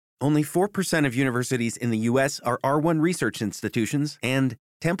Only 4% of universities in the U.S. are R1 research institutions, and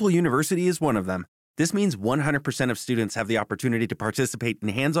Temple University is one of them. This means 100% of students have the opportunity to participate in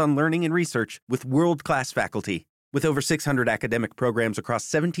hands-on learning and research with world-class faculty. With over 600 academic programs across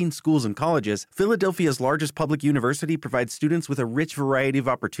 17 schools and colleges, Philadelphia's largest public university provides students with a rich variety of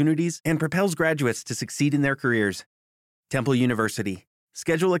opportunities and propels graduates to succeed in their careers. Temple University.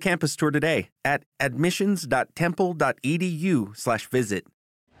 Schedule a campus tour today at admissions.temple.edu/visit.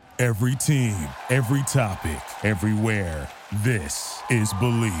 Every team, every topic, everywhere. This is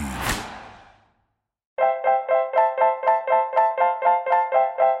Believe.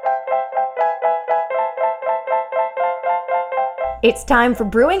 It's time for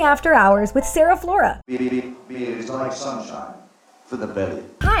Brewing After Hours with Sarah Flora. Beer is like sunshine for the belly.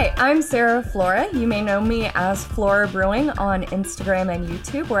 Hi, I'm Sarah Flora. You may know me as Flora Brewing on Instagram and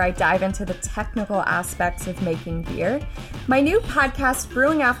YouTube, where I dive into the technical aspects of making beer. My new podcast,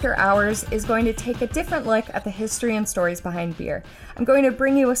 Brewing After Hours, is going to take a different look at the history and stories behind beer. I'm going to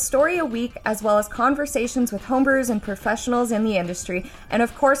bring you a story a week, as well as conversations with homebrewers and professionals in the industry, and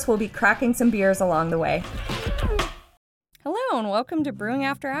of course, we'll be cracking some beers along the way. Hello and welcome to Brewing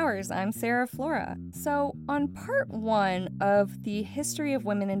After Hours. I'm Sarah Flora. So, on part one of the history of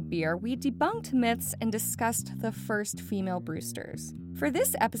women in beer, we debunked myths and discussed the first female brewsters. For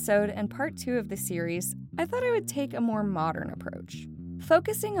this episode and part two of the series, I thought I would take a more modern approach,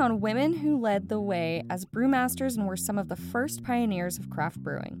 focusing on women who led the way as brewmasters and were some of the first pioneers of craft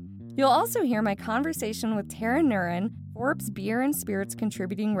brewing. You'll also hear my conversation with Tara Nurin, Forbes beer and spirits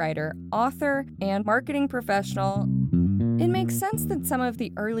contributing writer, author, and marketing professional. It makes sense that some of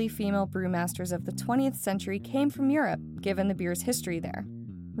the early female brewmasters of the 20th century came from Europe, given the beer's history there.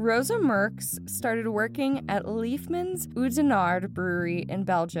 Rosa Merckx started working at Liefmans Oudenaarde brewery in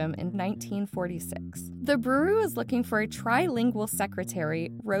Belgium in 1946. The brewery was looking for a trilingual secretary.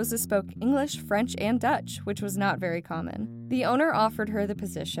 Rosa spoke English, French, and Dutch, which was not very common. The owner offered her the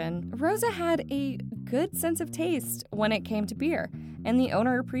position. Rosa had a good sense of taste when it came to beer, and the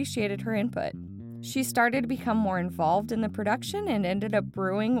owner appreciated her input. She started to become more involved in the production and ended up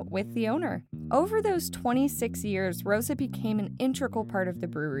brewing with the owner. Over those 26 years, Rosa became an integral part of the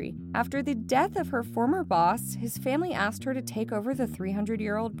brewery. After the death of her former boss, his family asked her to take over the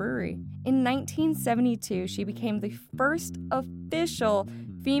 300-year-old brewery. In 1972, she became the first official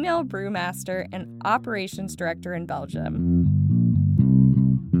female brewmaster and operations director in Belgium.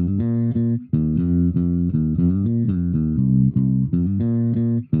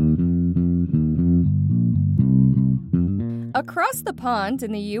 Across the pond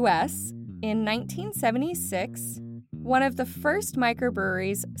in the U.S., in 1976, one of the first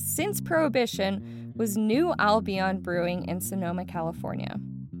microbreweries since Prohibition was New Albion Brewing in Sonoma, California.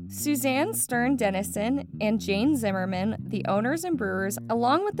 Suzanne Stern Dennison and Jane Zimmerman, the owners and brewers,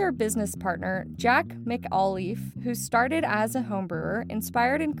 along with their business partner, Jack McAuliffe, who started as a homebrewer,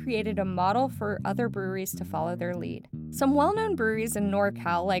 inspired and created a model for other breweries to follow their lead. Some well-known breweries in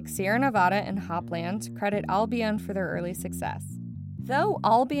NorCal, like Sierra Nevada and Hopland, credit Albion for their early success. Though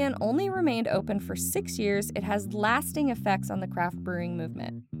Albion only remained open for 6 years, it has lasting effects on the craft brewing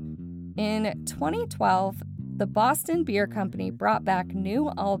movement. In 2012, the Boston Beer Company brought back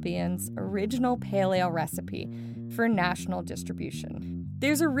New Albion's original pale ale recipe for national distribution.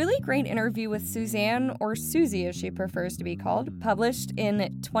 There's a really great interview with Suzanne, or Susie as she prefers to be called, published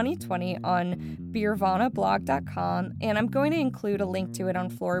in 2020 on beervanablog.com, and I'm going to include a link to it on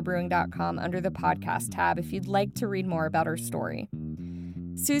florabrewing.com under the podcast tab if you'd like to read more about her story.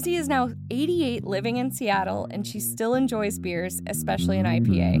 Susie is now 88, living in Seattle, and she still enjoys beers, especially an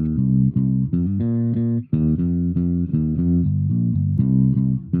IPA.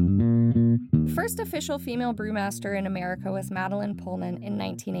 First official female brewmaster in America was Madeline Pullman in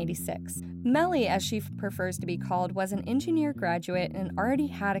 1986. Melly, as she prefers to be called, was an engineer graduate and already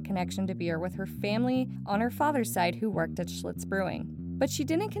had a connection to beer with her family on her father's side who worked at Schlitz Brewing. But she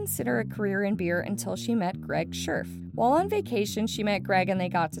didn't consider a career in beer until she met Greg Scherf. While on vacation, she met Greg and they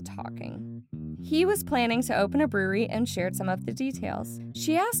got to talking. He was planning to open a brewery and shared some of the details.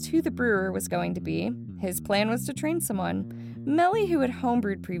 She asked who the brewer was going to be. His plan was to train someone. Melly, who had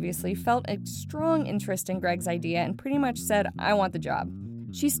homebrewed previously, felt a strong interest in Greg's idea and pretty much said, "I want the job."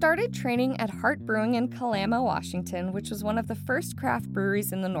 She started training at Hart Brewing in Kalama, Washington, which was one of the first craft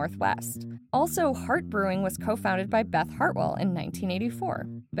breweries in the Northwest. Also, Hart Brewing was co-founded by Beth Hartwell in 1984.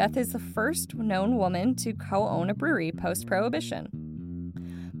 Beth is the first known woman to co-own a brewery post-Prohibition.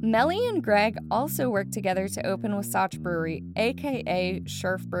 Melly and Greg also worked together to open Wasatch Brewery, aka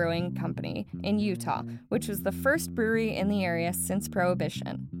Scherf Brewing Company, in Utah, which was the first brewery in the area since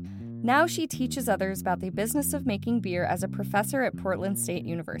Prohibition. Now she teaches others about the business of making beer as a professor at Portland State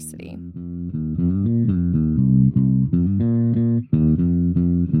University.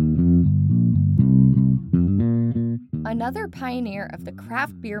 Another pioneer of the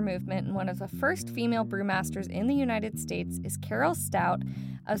craft beer movement and one of the first female brewmasters in the United States is Carol Stout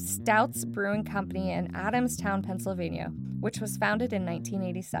of Stout's Brewing Company in Adamstown, Pennsylvania, which was founded in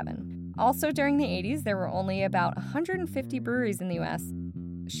 1987. Also during the 80s, there were only about 150 breweries in the U.S.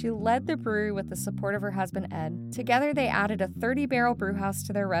 She led the brewery with the support of her husband, Ed. Together, they added a 30-barrel brewhouse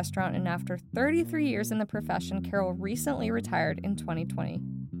to their restaurant, and after 33 years in the profession, Carol recently retired in 2020.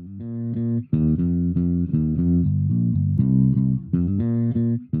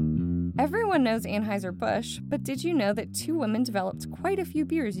 Everyone knows Anheuser-Busch, but did you know that two women developed quite a few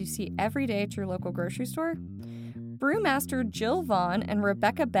beers you see every day at your local grocery store? Brewmaster Jill Vaughn and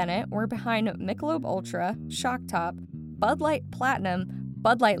Rebecca Bennett were behind Michelob Ultra, Shock Top, Bud Light Platinum,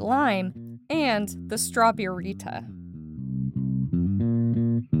 Bud Light Lime, and the Strawberryta.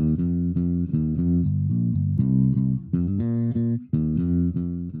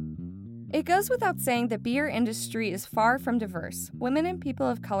 It goes without saying the beer industry is far from diverse. Women and people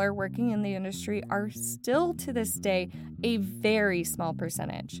of color working in the industry are still to this day a very small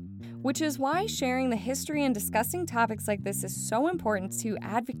percentage, which is why sharing the history and discussing topics like this is so important to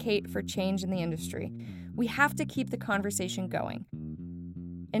advocate for change in the industry. We have to keep the conversation going.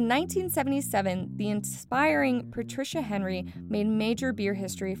 In 1977, the inspiring Patricia Henry made major beer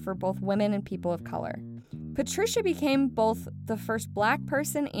history for both women and people of color. Patricia became both the first Black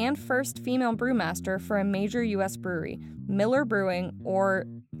person and first female brewmaster for a major U.S. brewery, Miller Brewing, or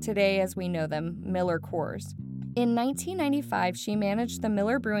today as we know them, Miller Coors. In 1995, she managed the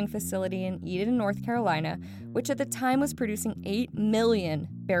Miller Brewing facility in Eden, North Carolina, which at the time was producing 8 million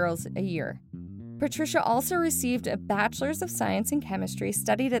barrels a year. Patricia also received a Bachelor's of Science in Chemistry,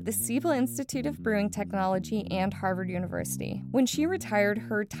 studied at the Siebel Institute of Brewing Technology and Harvard University. When she retired,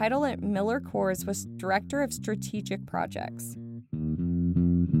 her title at Miller Coors was Director of Strategic Projects.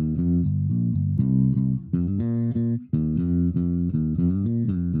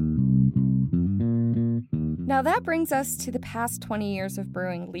 Now that brings us to the past 20 years of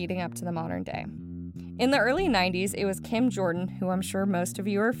brewing leading up to the modern day. In the early 90s, it was Kim Jordan, who I'm sure most of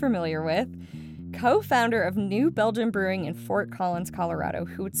you are familiar with, co-founder of New Belgium Brewing in Fort Collins, Colorado,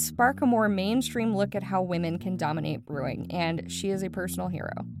 who would spark a more mainstream look at how women can dominate brewing, and she is a personal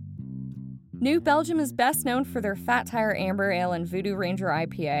hero. New Belgium is best known for their Fat Tire Amber Ale and Voodoo Ranger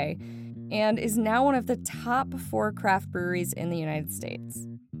IPA, and is now one of the top 4 craft breweries in the United States.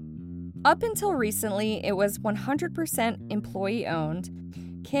 Up until recently, it was 100%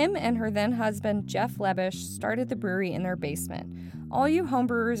 employee-owned. Kim and her then-husband, Jeff Lebish, started the brewery in their basement. All you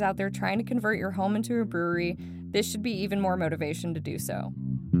homebrewers out there trying to convert your home into a brewery, this should be even more motivation to do so.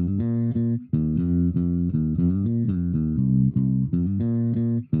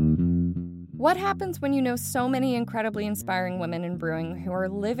 What happens when you know so many incredibly inspiring women in brewing who are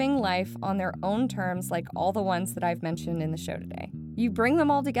living life on their own terms like all the ones that I've mentioned in the show today? You bring them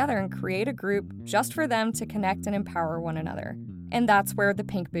all together and create a group just for them to connect and empower one another. And that's where the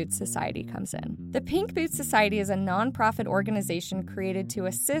Pink Boots Society comes in. The Pink Boots Society is a nonprofit organization created to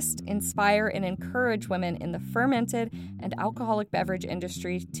assist, inspire, and encourage women in the fermented and alcoholic beverage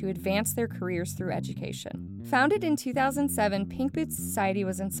industry to advance their careers through education. Founded in 2007, Pink Boots Society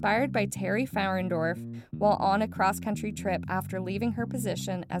was inspired by Terry Fahrendorf while on a cross-country trip after leaving her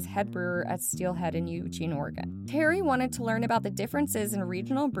position as head brewer at Steelhead in Eugene, Oregon. Terry wanted to learn about the differences in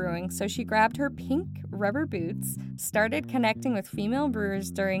regional brewing, so she grabbed her pink rubber boots, started connecting with female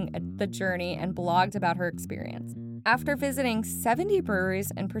brewers during the journey, and blogged about her experience. After visiting 70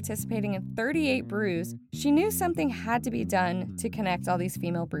 breweries and participating in 38 brews, she knew something had to be done to connect all these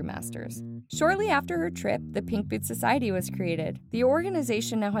female brewmasters. Shortly after her trip, the Pink Boots Society was created. The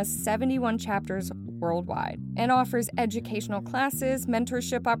organization now has 71 chapters worldwide and offers educational classes,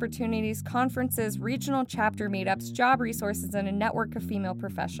 mentorship opportunities, conferences, regional chapter meetups, job resources, and a network of female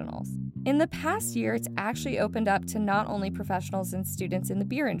professionals. In the past year, it's actually opened up to not only professionals and students in the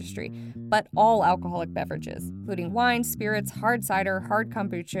beer industry, but all alcoholic beverages, including wine, spirits, hard cider, hard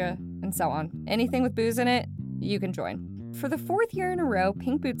kombucha, and so on. Anything with booze in it, you can join. For the 4th year in a row,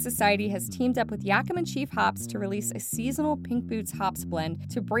 Pink Boots Society has teamed up with Yakima Chief Hops to release a seasonal Pink Boots hops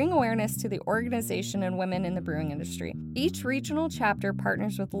blend to bring awareness to the organization and women in the brewing industry. Each regional chapter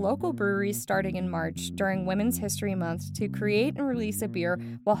partners with local breweries starting in March during Women's History Month to create and release a beer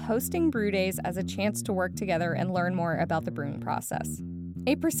while hosting brew days as a chance to work together and learn more about the brewing process.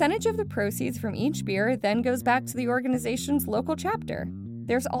 A percentage of the proceeds from each beer then goes back to the organization's local chapter.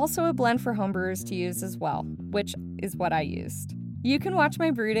 There's also a blend for homebrewers to use as well, which is what I used. You can watch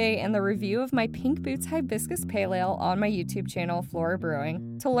my brew day and the review of my Pink Boots Hibiscus Pale Ale on my YouTube channel, Flora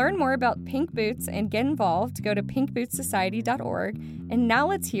Brewing. To learn more about Pink Boots and get involved, go to pinkbootssociety.org. And now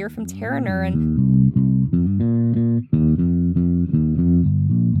let's hear from Tara Nurin.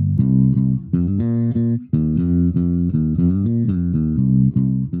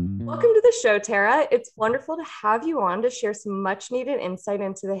 Welcome to the show, Tara. It's wonderful to have you on to share some much needed insight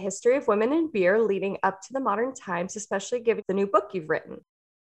into the history of women in beer leading up to the modern times, especially given the new book you've written.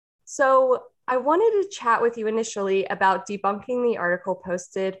 So I wanted to chat with you initially about debunking the article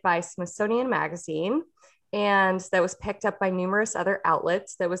posted by Smithsonian Magazine, and that was picked up by numerous other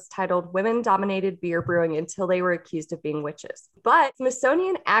outlets, that was titled "Women Dominated Beer Brewing Until They Were Accused of Being Witches." But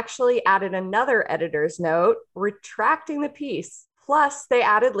Smithsonian actually added another editor's note retracting the piece. Plus, they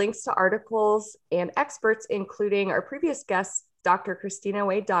added links to articles and experts, including our previous guests, Dr. Christina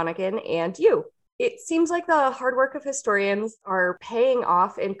Wade Donegan, and you. It seems like the hard work of historians are paying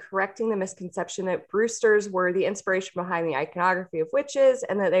off in correcting the misconception that Brewsters were the inspiration behind the iconography of witches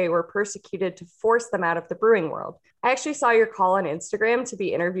and that they were persecuted to force them out of the brewing world. I actually saw your call on Instagram to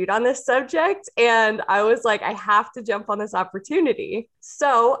be interviewed on this subject, and I was like, I have to jump on this opportunity.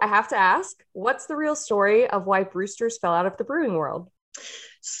 So I have to ask, what's the real story of why Brewsters fell out of the brewing world?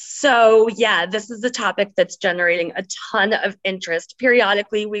 So yeah, this is a topic that's generating a ton of interest.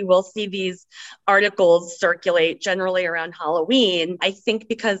 Periodically, we will see these articles circulate generally around Halloween. I think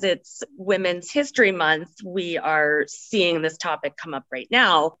because it's Women's History Month, we are seeing this topic come up right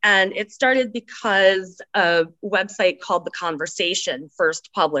now. And it started because a website called The Conversation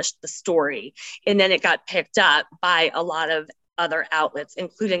first published the story, and then it got picked up by a lot of other outlets,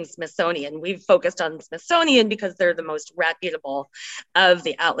 including Smithsonian. We've focused on Smithsonian because they're the most reputable of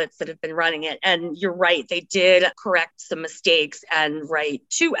the outlets that have been running it. And you're right, they did correct some mistakes and write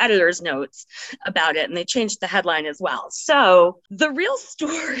 2 editors' notes about it, and they changed the headline as well. So the real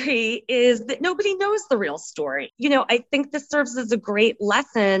story is that nobody knows the real story. You know, I think this serves as a great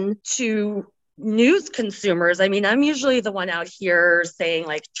lesson to news consumers. I mean, I'm usually the one out here saying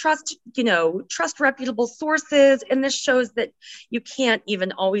like, trust reputable sources. And this shows that you can't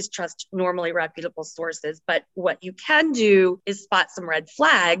even always trust normally reputable sources. But what you can do is spot some red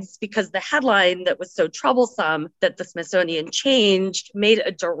flags, because the headline that was so troublesome that the Smithsonian changed made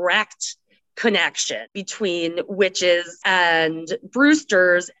a direct connection between witches and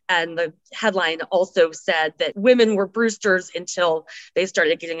Brewsters. And the headline also said that women were Brewsters until they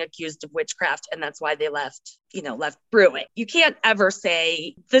started getting accused of witchcraft. And that's why they left brewing. You can't ever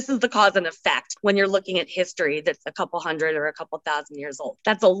say this is the cause and effect when you're looking at history that's a couple hundred or a couple thousand years old.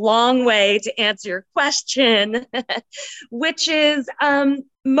 That's a long way to answer your question, which is,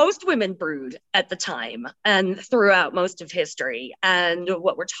 most women brewed at the time and throughout most of history. And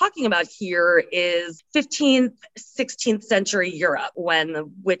what we're talking about here is 15th, 16th century Europe, when the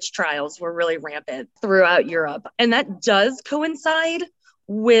witch trials were really rampant throughout Europe. And that does coincide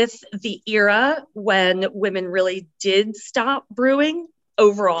with the era when women really did stop brewing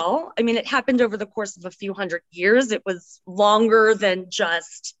overall. I mean, it happened over the course of a few hundred years. It was longer than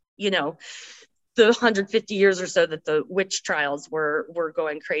just, the 150 years or so that the witch trials were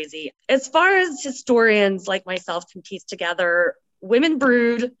going crazy. As far as historians like myself can piece together, women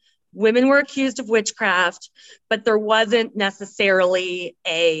brewed, women were accused of witchcraft, but there wasn't necessarily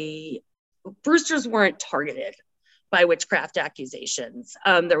Brewsters weren't targeted by witchcraft accusations.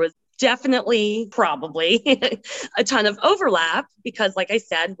 There was definitely probably a ton of overlap because, like I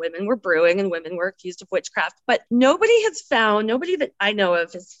said, women were brewing and women were accused of witchcraft, but nobody that I know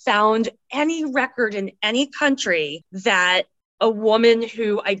of has found any record in any country that a woman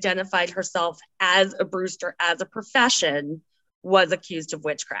who identified herself as a Brewster, as a profession, was accused of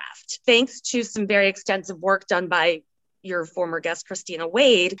witchcraft. Thanks to some very extensive work done by your former guest, Christina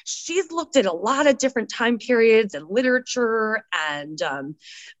Wade, she's looked at a lot of different time periods and literature and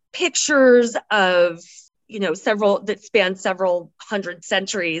pictures of, several that span several hundred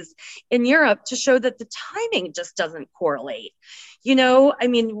centuries in Europe to show that the timing just doesn't correlate. We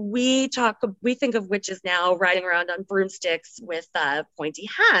think of witches now riding around on broomsticks with pointy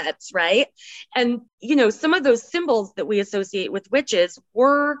hats, right? And, some of those symbols that we associate with witches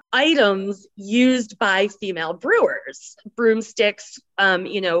were items used by female brewers. Broomsticks,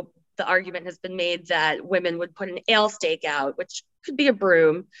 the argument has been made that women would put an ale stake out, which could be a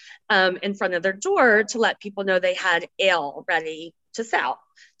broom, in front of their door to let people know they had ale ready to sell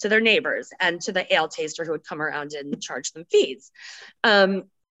to their neighbors and to the ale taster who would come around and charge them fees.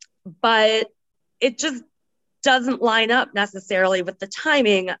 But it just doesn't line up necessarily with the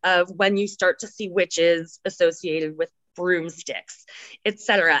timing of when you start to see witches associated with broomsticks,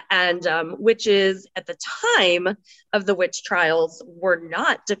 etc. And witches at the time of the witch trials were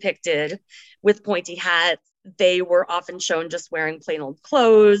not depicted with pointy hats. They were often shown just wearing plain old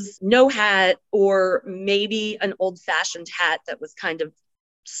clothes, no hat, or maybe an old-fashioned hat that was kind of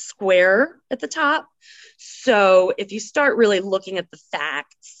square at the top. So if you start really looking at the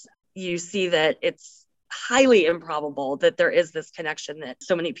facts, you see that it's highly improbable that there is this connection that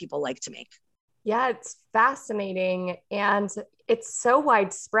so many people like to make. Yeah, it's fascinating. And it's so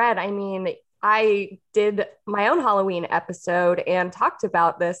widespread. I mean, I did my own Halloween episode and talked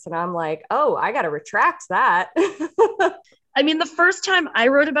about this, and I'm like, oh, I got to retract that. I mean, the first time I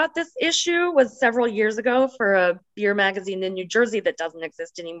wrote about this issue was several years ago for a beer magazine in New Jersey that doesn't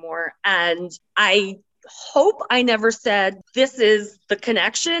exist anymore. And I hope I never said this is the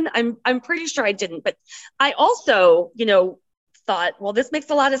connection. I'm pretty sure I didn't. But I also, thought, well, this makes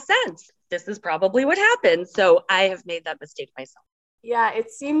a lot of sense. This is probably what happened. So I have made that mistake myself. Yeah, it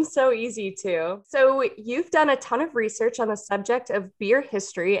seems so easy too. So you've done a ton of research on the subject of beer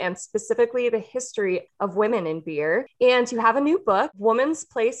history and specifically the history of women in beer. And you have a new book, Woman's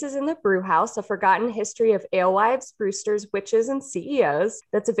Places in the Brewhouse, A Forgotten History of Alewives, Brewsters, Witches, and CEOs,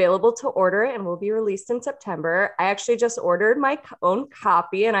 that's available to order and will be released in September. I actually just ordered my own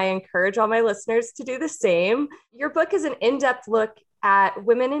copy, and I encourage all my listeners to do the same. Your book is an in-depth look at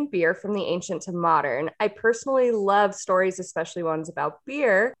women in beer from the ancient to modern. I personally love stories, especially ones about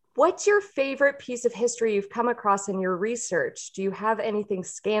beer. What's your favorite piece of history you've come across in your research? Do you have anything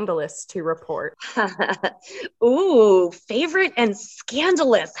scandalous to report? Ooh, favorite and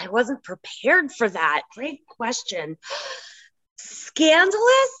scandalous. I wasn't prepared for that. Great question.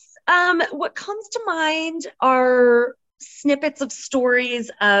 Scandalous? What comes to mind are snippets of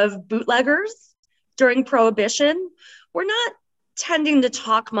stories of bootleggers during Prohibition. We're not tending to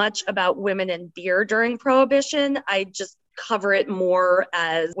talk much about women in beer during Prohibition. I just cover it more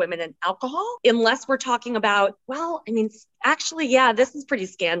as women in alcohol, unless we're talking about, this is pretty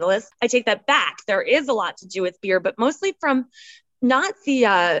scandalous. I take that back. There is a lot to do with beer, but mostly from not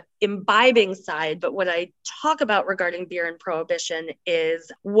the imbibing side, but what I talk about regarding beer and Prohibition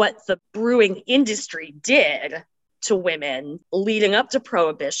is what the brewing industry did to women leading up to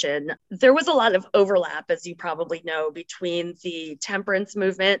Prohibition. There was a lot of overlap, as you probably know, between the temperance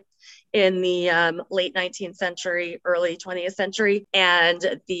movement in the late 19th century, early 20th century,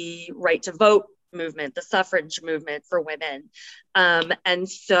 and the right to vote movement, the suffrage movement for women. And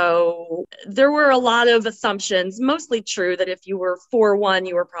so there were a lot of assumptions, mostly true, that if you were for one,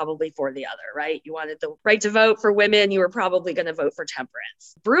 you were probably for the other, right? You wanted the right to vote for women, you were probably going to vote for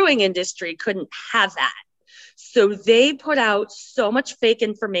temperance. Brewing industry couldn't have that. So they put out so much fake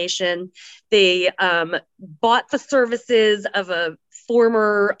information. They bought the services of a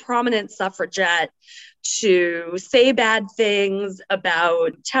former prominent suffragette to say bad things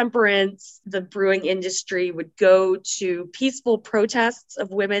about temperance. The brewing industry would go to peaceful protests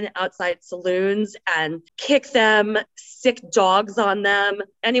of women outside saloons and kick them, sick dogs on them.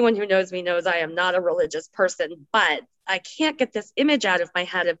 Anyone who knows me knows I am not a religious person, but I can't get this image out of my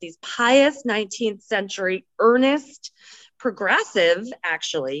head of these pious 19th century, earnest, progressive,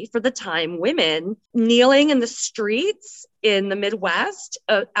 actually, for the time, women kneeling in the streets in the Midwest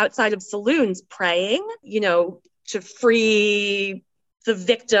outside of saloons praying, to free the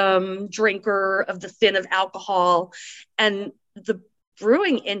victim drinker of the sin of alcohol. And the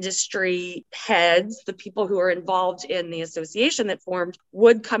brewing industry heads, the people who are involved in the association that formed,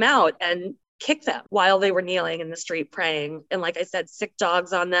 would come out and kick them while they were kneeling in the street praying. And like I said, sick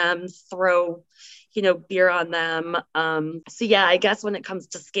dogs on them, throw, beer on them. So yeah, I guess when it comes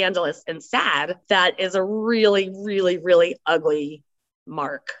to scandalous and sad, that is a really, really, really ugly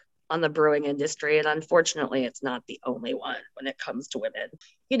mark on the brewing industry. And unfortunately, it's not the only one when it comes to women.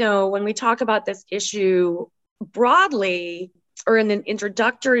 When we talk about this issue broadly or in an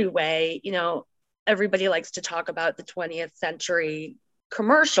introductory way, everybody likes to talk about the 20th century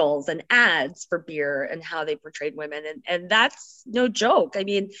commercials and ads for beer and how they portrayed women. And that's no joke. I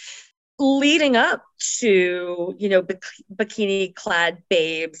mean, leading up to, bikini clad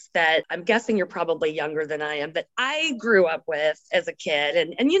babes that I'm guessing you're probably younger than I am, that I grew up with as a kid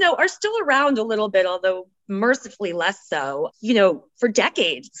and are still around a little bit, although mercifully less so. For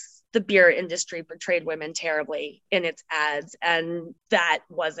decades, the beer industry portrayed women terribly in its ads. And that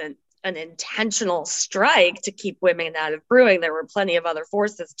wasn't an intentional strike to keep women out of brewing. There were plenty of other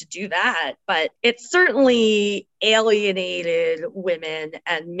forces to do that, but it certainly alienated women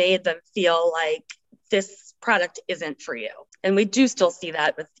and made them feel like this product isn't for you. And we do still see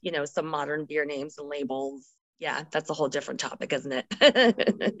that with, some modern beer names and labels. Yeah, that's a whole different topic, isn't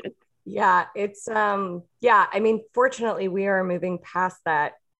it? Yeah, it's yeah, I mean, fortunately we are moving past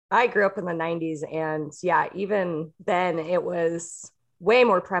that. I grew up in the 90s and yeah, even then it was way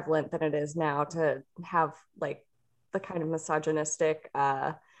more prevalent than it is now to have like the kind of misogynistic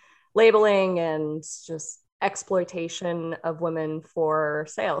labeling and just exploitation of women for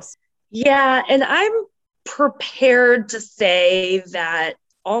sales. Yeah, and I'm prepared to say that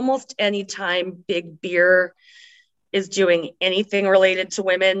almost any time big beer is doing anything related to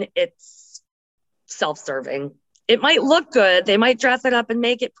women, it's self-serving. It might look good, they might dress it up and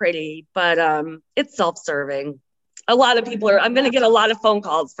make it pretty, but it's self-serving. A lot of people are, I'm going to get a lot of phone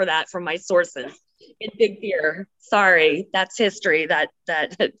calls for that from my sources in big beer. Sorry, that's history. That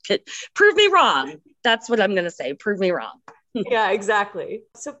prove me wrong. That's what I'm going to say. Prove me wrong. Yeah, exactly.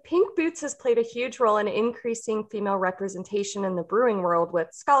 So Pink Boots has played a huge role in increasing female representation in the brewing world with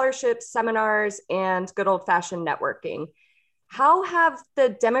scholarships, seminars, and good old-fashioned networking. How have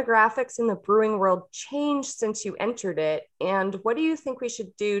the demographics in the brewing world changed since you entered it? And what do you think we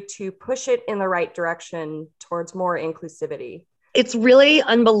should do to push it in the right direction towards more inclusivity? It's really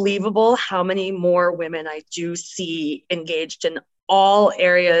unbelievable how many more women I do see engaged in all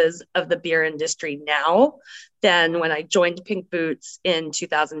areas of the beer industry now than when I joined Pink Boots in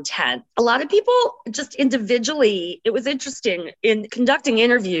 2010. A lot of people just individually, it was interesting in conducting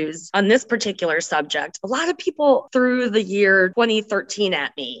interviews on this particular subject. A lot of people threw the year 2013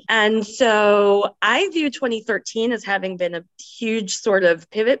 at me. And so I view 2013 as having been a huge sort of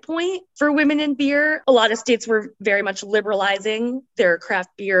pivot point for women in beer. A lot of states were very much liberalizing their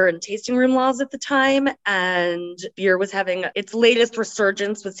craft beer and tasting room laws at the time. And beer was having its latest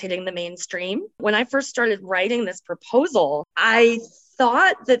resurgence, was hitting the mainstream. When I first started writing this proposal, I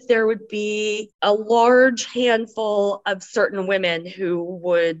thought that there would be a large handful of certain women who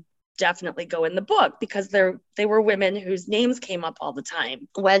would definitely go in the book because they were women whose names came up all the time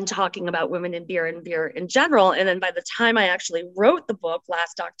when talking about women in beer and beer in general. And then by the time I actually wrote the book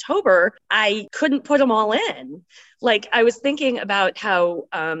last October, I couldn't put them all in. Like I was thinking about how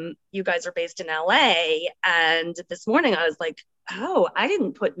you guys are based in LA. And this morning I was like, oh, I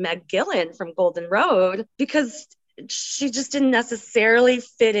didn't put Meg Gillen from Golden Road because she just didn't necessarily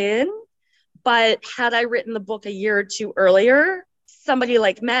fit in. But had I written the book a year or two earlier, somebody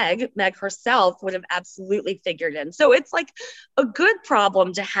like Meg herself would have absolutely figured in. So it's like a good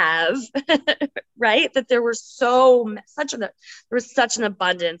problem to have, right? That there was such an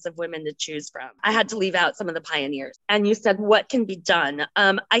abundance of women to choose from. I had to leave out some of the pioneers. And you said, what can be done?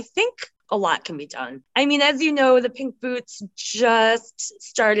 I think a lot can be done. I mean, as you know, the Pink Boots just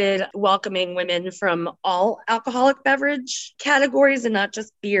started welcoming women from all alcoholic beverage categories and not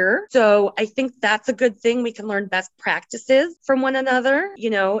just beer. So I think that's a good thing. We can learn best practices from one another. You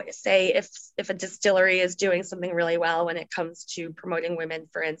know, say if a distillery is doing something really well when it comes to promoting women,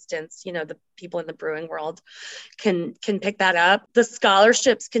 for instance, you know, the people in the brewing world can pick that up. The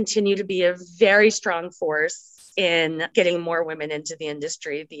scholarships continue to be a very strong force in getting more women into the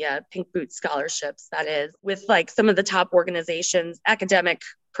industry, the Pink Boots scholarships, that is, with like some of the top organizations, academic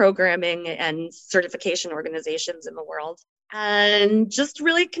programming and certification organizations in the world. And just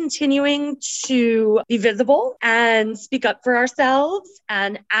really continuing to be visible and speak up for ourselves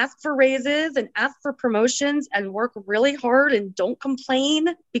and ask for raises and ask for promotions and work really hard and don't complain,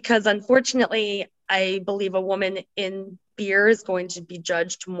 because unfortunately, I believe a woman in beer is going to be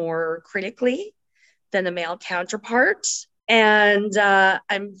judged more critically than a male counterpart. And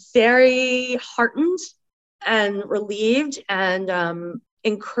I'm very heartened and relieved and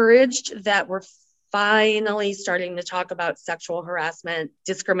encouraged that we're finally starting to talk about sexual harassment,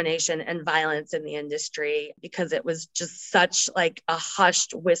 discrimination, and violence in the industry, because it was just such like a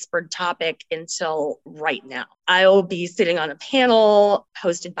hushed, whispered topic until right now. I'll be sitting on a panel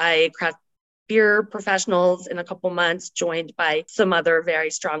hosted by craft beer professionals in a couple months, joined by some other very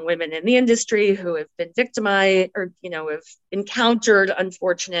strong women in the industry who have been victimized or, you know, have encountered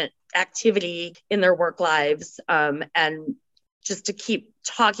unfortunate activity in their work lives. And just to keep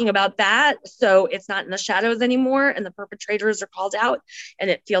talking about that, so it's not in the shadows anymore and the perpetrators are called out, and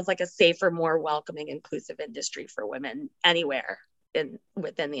it feels like a safer, more welcoming, inclusive industry for women anywhere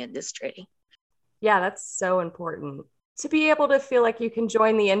within the industry. Yeah, that's so important. To be able to feel like you can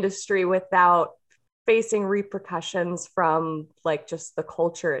join the industry without facing repercussions from like just the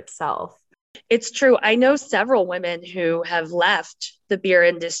culture itself. It's true. I know several women who have left the beer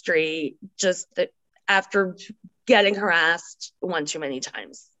industry just after getting harassed one too many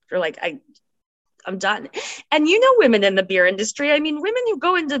times. They're like, I'm done. And you know, women in the beer industry, I mean, women who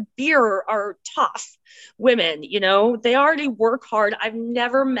go into beer are tough women, you know, they already work hard. I've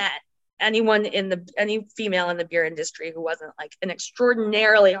never met any female in the beer industry who wasn't like an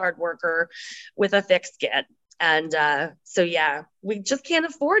extraordinarily hard worker with a thick skin. And so, yeah, we just can't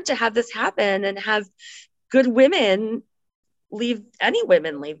afford to have this happen and have good women leave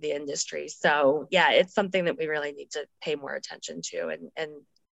the industry. So, yeah, it's something that we really need to pay more attention to and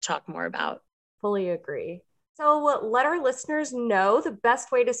talk more about. Fully agree. So let our listeners know the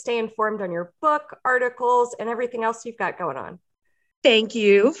best way to stay informed on your book, articles, and everything else you've got going on. Thank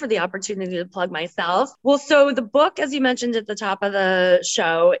you for the opportunity to plug myself. Well, so the book, as you mentioned at the top of the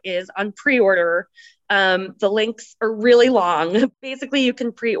show, is on pre-order. The links are really long. Basically, you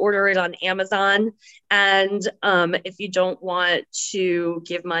can pre-order it on Amazon. And if you don't want to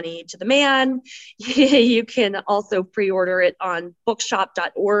give money to the man, you can also pre-order it on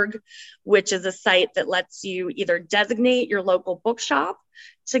bookshop.org, which is a site that lets you either designate your local bookshop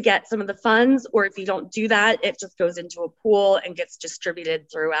to get some of the funds, or if you don't do that, it just goes into a pool and gets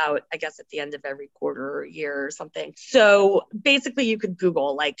distributed throughout, I guess, at the end of every quarter or year or something. So basically, you could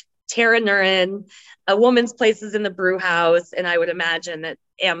Google like Tara Nurin, A Woman's Places in the Brew House, and I would imagine that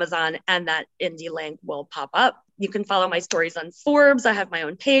Amazon and that indie link will pop up. You can follow my stories on Forbes. I have my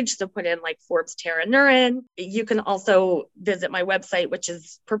own page, so put in like Forbes Tara Nurin. You can also visit my website, which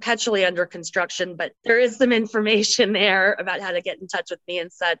is perpetually under construction, but there is some information there about how to get in touch with me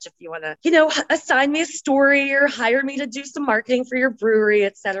and such if you want to, assign me a story or hire me to do some marketing for your brewery,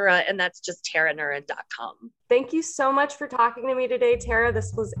 etc. And that's just taranurin.com. Thank you so much for talking to me today, Tara.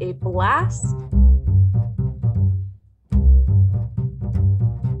 This was a blast.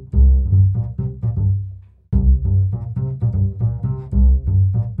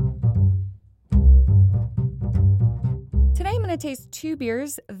 Today I'm going to taste two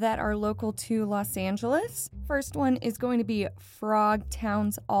beers that are local to Los Angeles. First one is going to be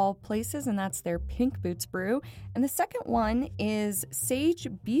Frogtown's All Places, and that's their Pink Boots brew. And the second one is Sage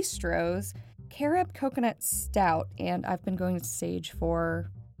Bistro's Carob Coconut Stout, and I've been going to Sage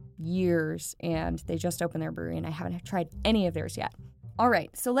for years, and they just opened their brewery, and I haven't tried any of theirs yet. All right,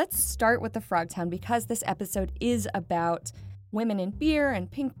 so let's start with the Frogtown because this episode is about women in beer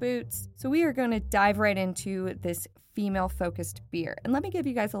and pink boots. So we are going to dive right into this female-focused beer. And let me give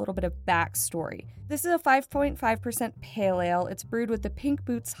you guys a little bit of backstory. This is a 5.5% pale ale. It's brewed with the Pink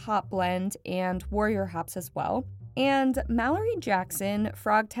Boots hop blend and Warrior hops as well. And Mallory Jackson,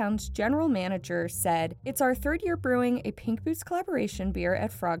 Frogtown's general manager, said, "It's our third year brewing a Pink Boots collaboration beer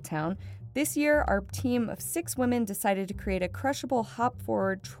at Frogtown. This year, our team of 6 women decided to create a crushable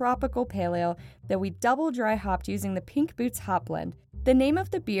hop-forward tropical pale ale that we double dry hopped using the Pink Boots hop blend. The name of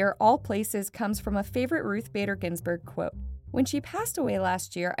the beer, All Places, comes from a favorite Ruth Bader Ginsburg quote. When she passed away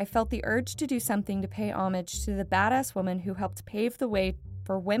last year, I felt the urge to do something to pay homage to the badass woman who helped pave the way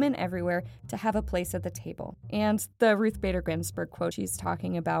for women everywhere to have a place at the table." And the Ruth Bader Ginsburg quote she's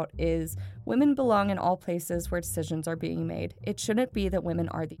talking about is, "Women belong in all places where decisions are being made. It shouldn't be that women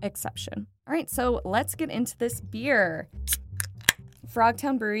are the exception." All right, so let's get into this beer.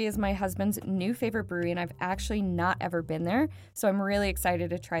 Frogtown Brewery is my husband's new favorite brewery, and I've actually not ever been there, so I'm really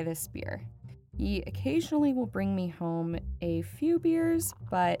excited to try this beer. He occasionally will bring me home a few beers,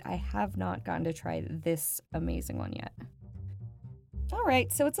 but I have not gotten to try this amazing one yet. All right,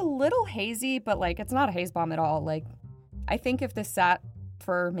 so it's a little hazy, but it's not a haze bomb at all. I think if this sat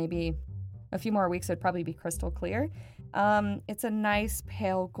for maybe a few more weeks, it'd probably be crystal clear. It's a nice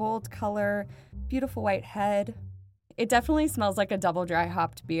pale gold color, beautiful white head. It definitely smells like a double dry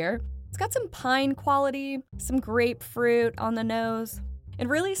hopped beer. It's got some pine quality, some grapefruit on the nose. It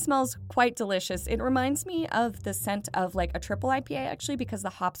really smells quite delicious. It reminds me of the scent of a triple IPA actually, because the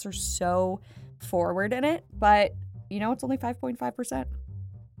hops are so forward in it, but it's only 5.5%.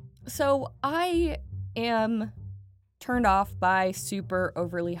 So I am turned off by super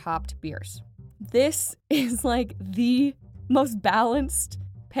overly hopped beers. This is the most balanced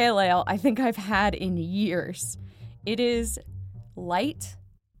pale ale I think I've had in years. It is light,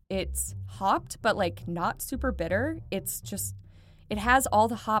 it's hopped, but not super bitter. It has all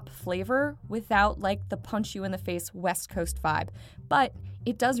the hop flavor without the punch you in the face West Coast vibe. But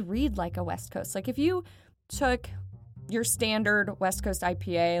it does read like a West Coast. If you took your standard West Coast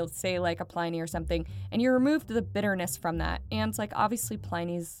IPA, let's say a Pliny or something, and you removed the bitterness from that. And obviously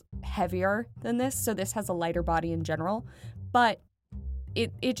Pliny's heavier than this, so this has a lighter body in general. But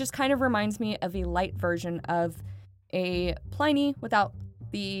it just kind of reminds me of a light version of a Pliny without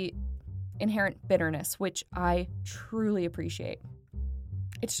the inherent bitterness, which I truly appreciate.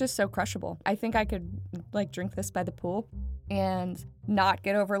 It's just so crushable. I think I could drink this by the pool and not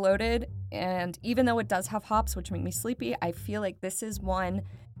get overloaded. And even though it does have hops, which make me sleepy, I feel like this is one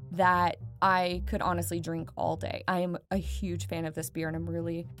that I could honestly drink all day. I am a huge fan of this beer, and I'm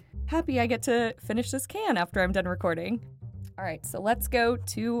really happy I get to finish this can after I'm done recording. All right, so let's go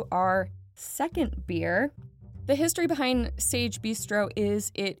to our second beer. The history behind Sage Bistro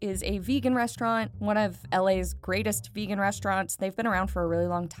is it is a vegan restaurant, one of LA's greatest vegan restaurants. They've been around for a really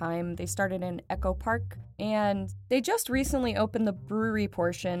long time. They started in Echo Park, and they just recently opened the brewery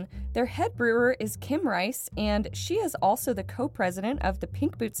portion. Their head brewer is Kim Rice, and she is also the co-president of the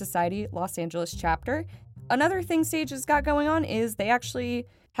Pink Boot Society Los Angeles chapter. Another thing Sage has got going on is they actually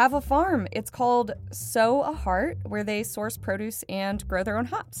have a farm. It's called Sow a Heart, where they source produce and grow their own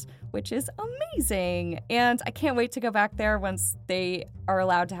hops, which is amazing. And I can't wait to go back there once they are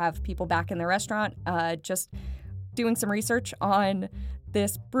allowed to have people back in the restaurant. Just doing some research on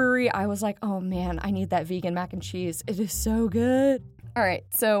this brewery, I was like, oh man, I need that vegan mac and cheese. It is so good. All right,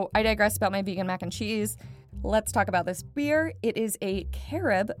 so I digress about my vegan mac and cheese. Let's talk about this beer. It is a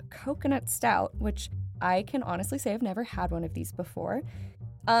Carib coconut stout, which I can honestly say I've never had one of these before.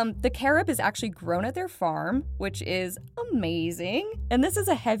 The Carib is actually grown at their farm, which is amazing. And this is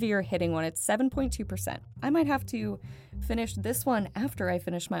a heavier hitting one. It's 7.2%. I might have to finish this one after I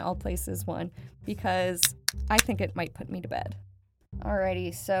finish my All Places one because I think it might put me to bed.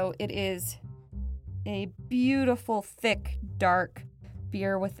 Alrighty, so it is a beautiful, thick, dark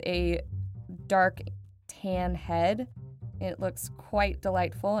beer with a dark tan head. It looks quite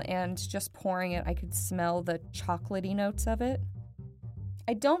delightful, and just pouring it, I could smell the chocolatey notes of it.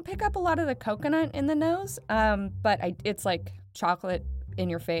 I don't pick up a lot of the coconut in the nose, but it's like chocolate in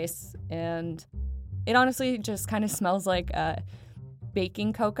your face, and it honestly just kind of smells like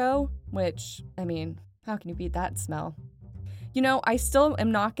baking cocoa, which, I mean, how can you beat that smell? You know, I still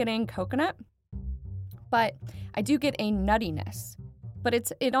am not getting coconut, but I do get a nuttiness.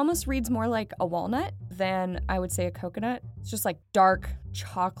 But it almost reads more like a walnut than I would say a coconut. It's just like dark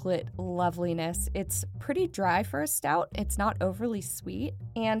chocolate loveliness. It's pretty dry for a stout. It's not overly sweet,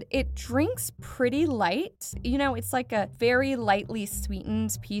 and it drinks pretty light. You know, it's like a very lightly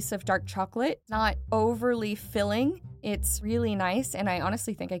sweetened piece of dark chocolate, not overly filling. It's really nice, and I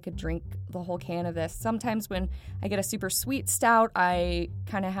honestly think I could drink the whole can of this. Sometimes when I get a super sweet stout, I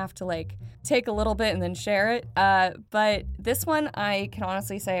kind of have to like take a little bit and then share it. But this one, I can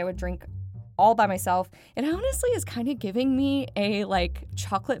honestly say I would drink all by myself. It honestly is kind of giving me a like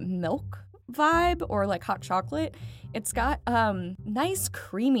chocolate milk vibe or like hot chocolate. It's got nice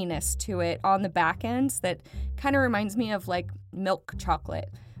creaminess to it on the back end that kind of reminds me of like milk chocolate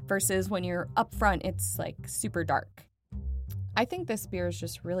versus when you're up front, it's like super dark. I think this beer is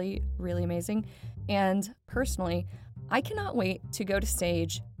just really, really amazing. And personally, I cannot wait to go to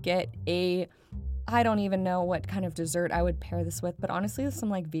Sage, get I don't even know what kind of dessert I would pair this with, but honestly, some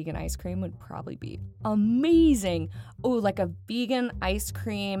like vegan ice cream would probably be amazing. Oh, like a vegan ice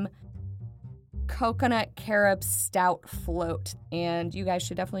cream coconut Carib stout float. And you guys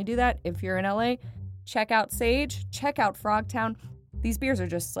should definitely do that. If you're in LA, check out Sage, check out Frogtown. These beers are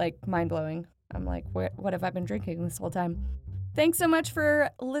just like mind-blowing. I'm like, what have I been drinking this whole time? Thanks so much for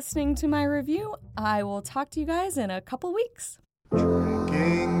listening to my review. I will talk to you guys in a couple weeks.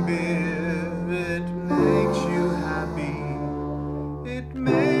 Drinking beer, it makes you happy. It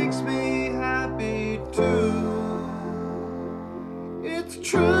makes me happy too. It's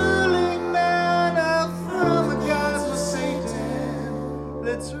truly manna from the gods of Satan.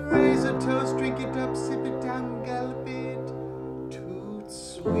 Let's raise a toast, drink it up, sip it down, gallop it. Toot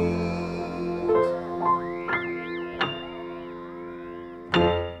sweet.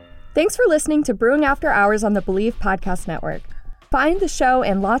 Thanks for listening to Brewing After Hours on the Believe Podcast Network. Find the show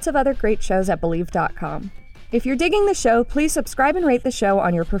and lots of other great shows at Believe.com. If you're digging the show, please subscribe and rate the show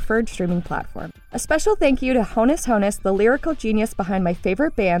on your preferred streaming platform. A special thank you to Honus Honus, the lyrical genius behind my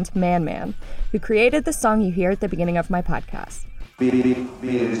favorite band, Man Man, who created the song you hear at the beginning of my podcast. Beer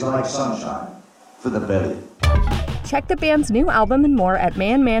is like sunshine for the belly. Check the band's new album and more at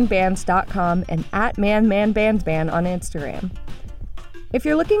manmanbands.com and at manmanbandsband on Instagram. If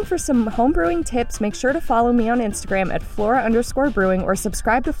you're looking for some homebrewing tips, make sure to follow me on Instagram at Flora_brewing or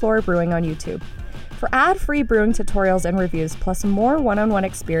subscribe to Flora Brewing on YouTube. For ad-free brewing tutorials and reviews, plus more one-on-one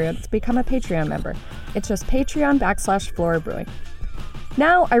experience, become a Patreon member. It's just Patreon.com/Flora Brewing.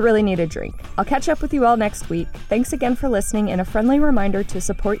 Now, I really need a drink. I'll catch up with you all next week. Thanks again for listening, and a friendly reminder to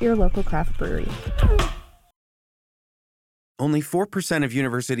support your local craft brewery. Only 4% of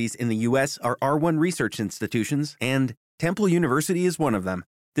universities in the U.S. are R1 research institutions, and Temple University is one of them.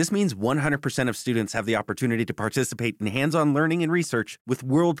 This means 100% of students have the opportunity to participate in hands-on learning and research with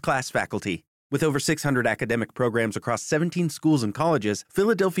world-class faculty. With over 600 academic programs across 17 schools and colleges,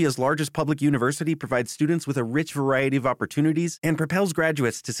 Philadelphia's largest public university provides students with a rich variety of opportunities and propels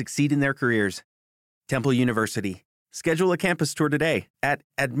graduates to succeed in their careers. Temple University. Schedule a campus tour today at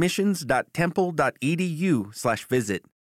admissions.temple.edu/visit.